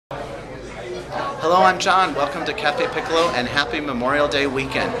Hello, I'm John. Welcome to Cafe Piccolo and happy Memorial Day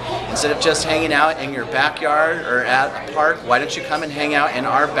weekend. Instead of just hanging out in your backyard or at a park, why don't you come and hang out in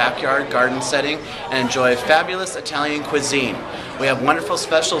our backyard garden setting and enjoy fabulous Italian cuisine. We have wonderful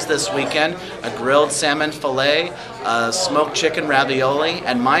specials this weekend, a grilled salmon fillet, a smoked chicken ravioli,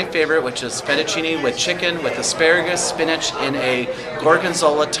 and my favorite, which is fettuccine with chicken with asparagus, spinach in a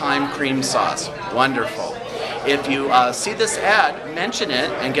gorgonzola thyme cream sauce. Wonderful. If you see this ad, mention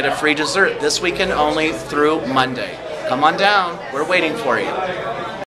it and get a free dessert this weekend only through Monday. Come on down, we're waiting for you.